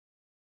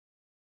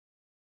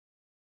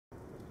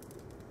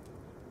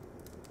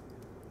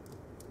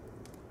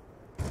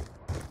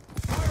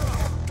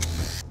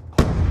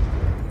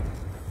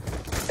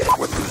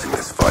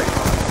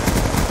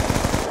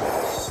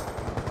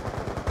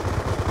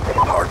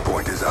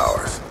Hardpoint is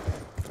ours.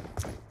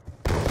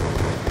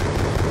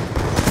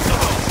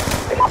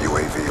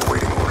 UAV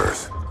awaiting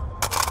orders.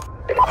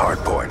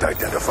 Hardpoint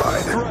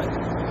identified.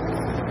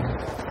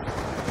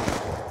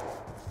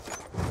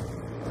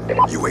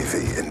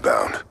 UAV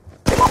inbound.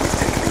 We've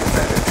taken the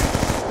advantage.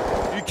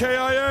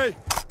 EKIA!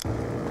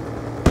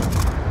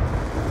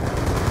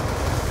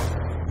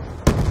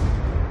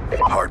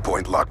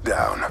 Hardpoint locked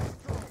down.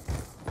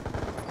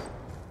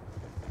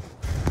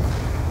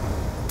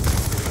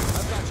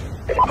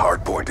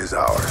 Hardpoint is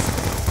ours.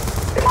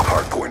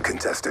 Hardpoint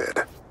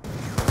contested.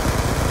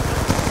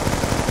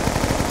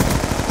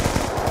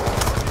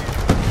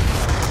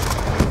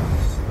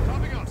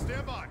 Coming up,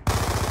 stand by.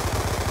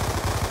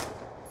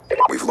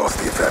 We've lost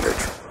the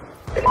advantage.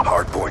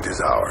 Hardpoint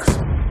is ours.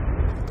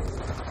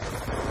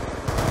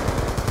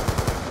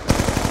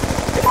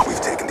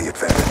 We've taken the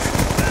advantage.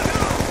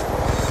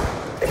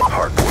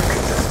 Hardpoint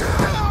contested.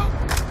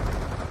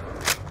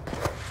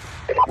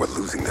 We're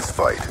losing this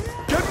fight.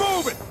 Get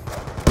moving!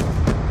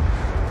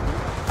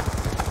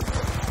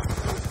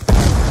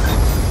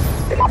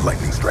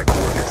 Lightning strike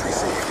coordinates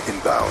received.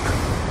 Inbound.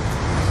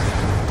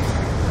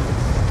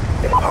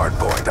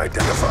 Hardpoint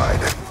identified.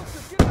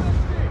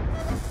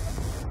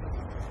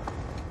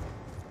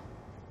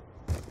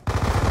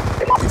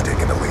 We've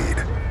taken the lead.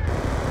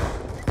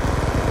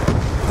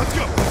 Let's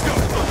go, let's go!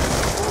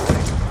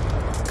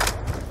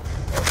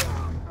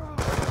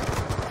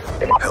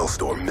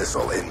 Hellstorm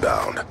missile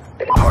inbound.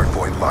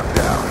 Hardpoint locked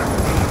down.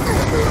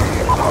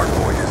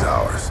 Hardpoint is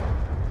ours.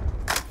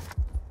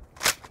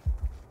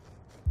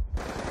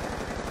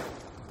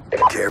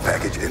 Care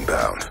package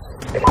inbound.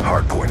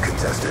 Hardpoint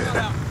contested.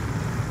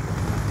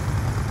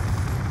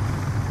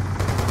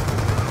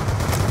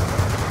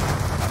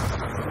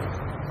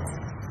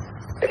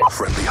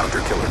 Friendly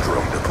hunter-killer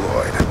drone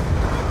deployed.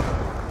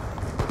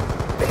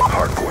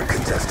 Hardpoint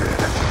contested.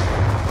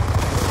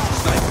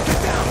 Get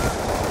down!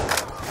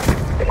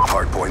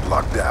 Hardpoint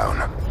locked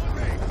down.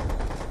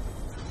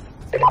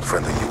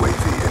 Friendly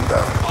UAV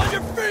inbound. On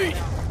your feet!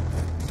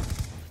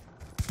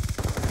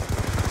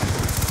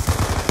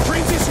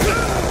 Transition!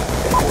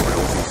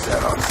 Orbital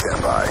VSAT on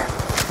standby.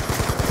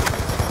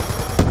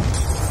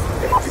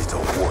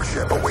 VTOL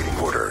warship awaiting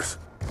orders.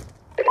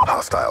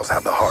 Hostiles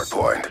have the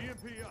hardpoint.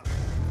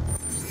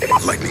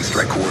 Lightning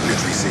strike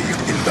coordinates received.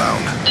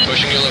 Inbound.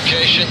 Pushing your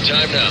location.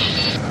 Time now.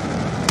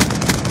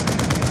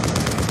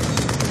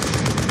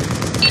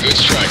 Good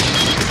strike.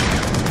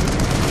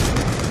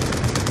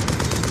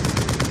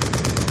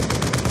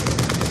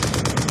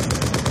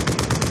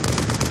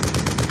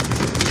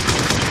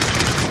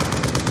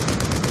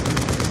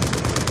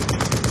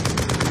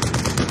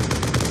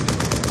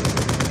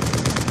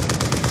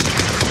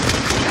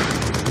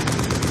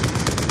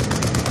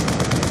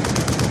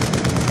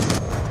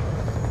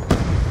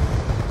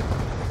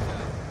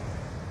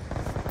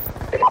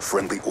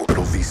 Friendly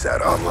orbital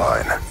VSAT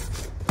online.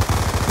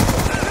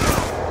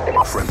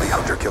 Friendly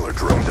hunter-killer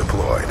drone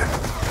deployed.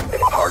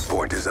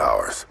 Hardpoint is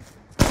ours.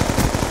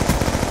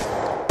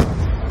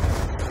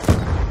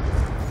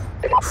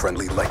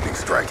 Friendly lightning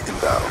strike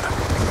inbound.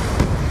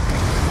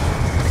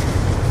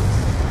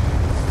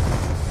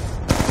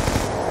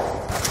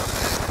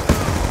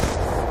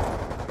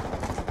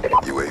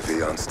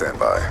 UAV on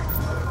standby.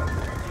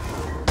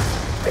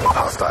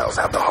 Hostiles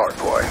have the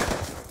hardpoint.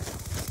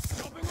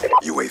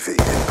 UAV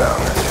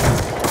inbound.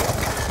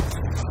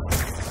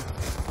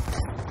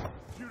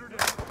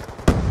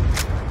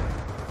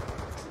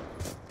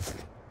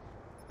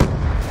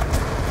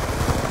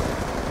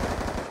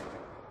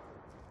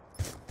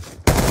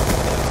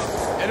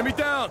 Enemy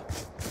down!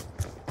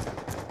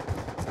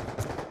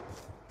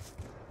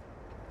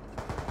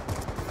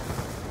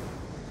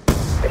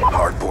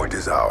 Hardpoint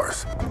is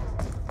ours.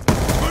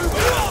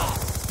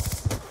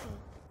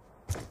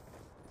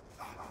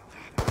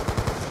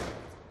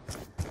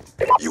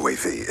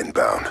 UAV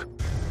inbound.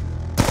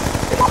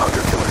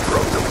 Hunter-killer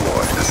drone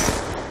deployed.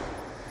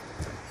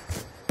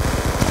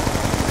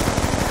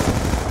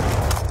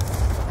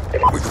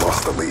 We've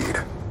lost the lead.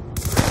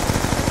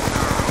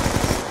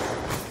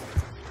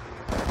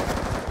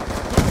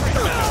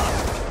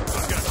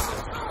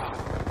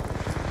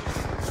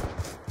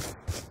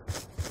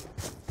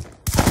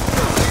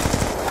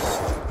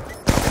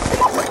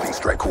 Lightning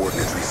strike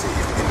coordinates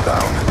received.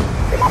 Inbound.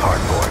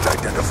 Hardpoint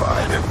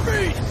identified.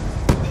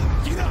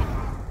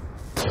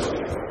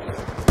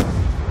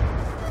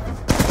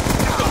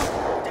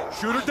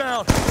 Shoot her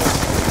down!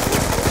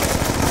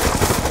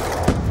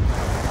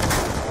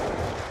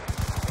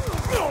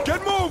 Get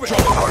moving!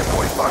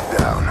 Hardpoint locked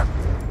down.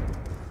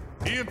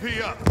 EMP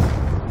up!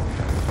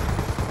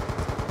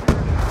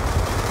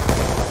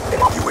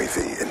 UAV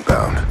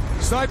inbound.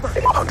 Sniper!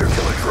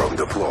 Hunter-killer drone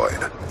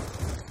deployed.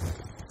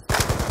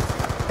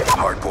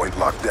 Hardpoint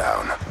locked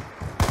down.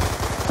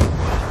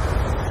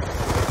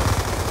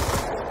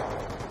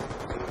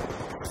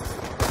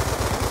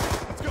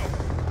 Let's go!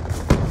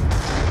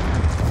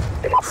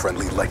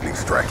 Friendly lightning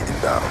strike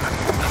inbound.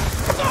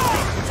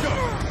 Let's go!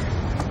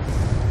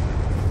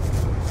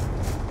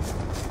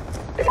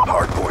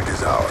 Hardpoint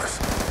is ours.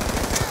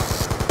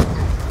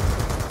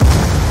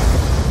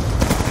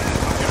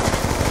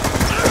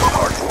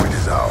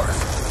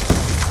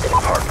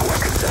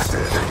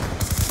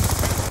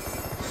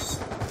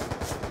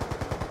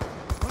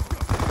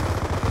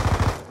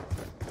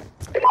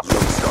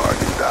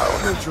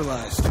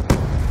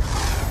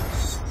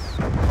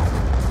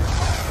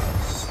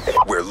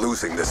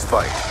 losing this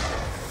fight.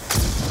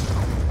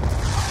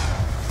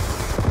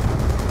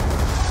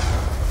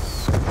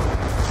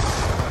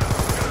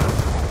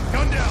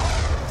 Gun down.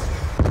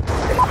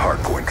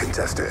 Hardpoint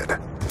contested.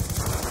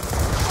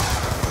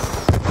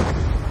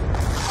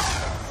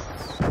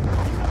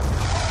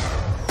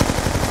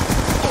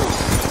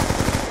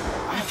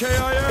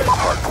 EKIA.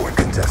 Hardpoint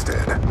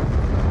contested.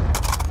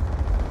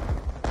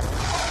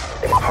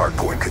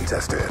 Hardpoint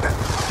contested.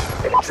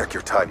 Check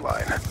your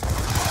timeline.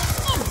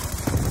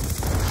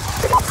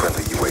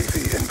 Friendly UAV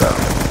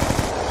inbound.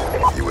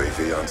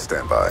 UAV on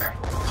standby.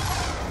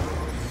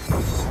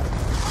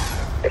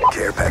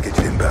 Care package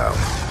inbound.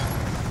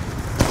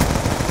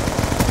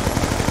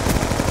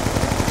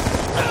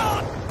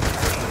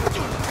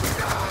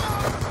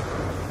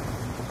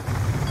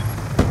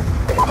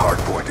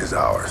 Hardpoint is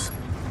ours.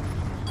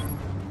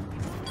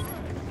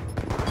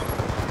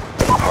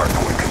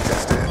 Hardpoint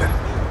contested.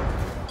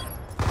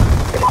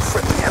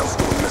 Friendly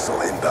Hellstorm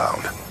missile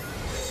inbound.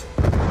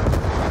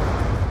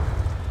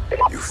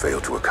 You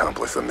failed to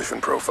accomplish the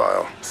mission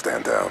profile.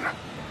 Stand down.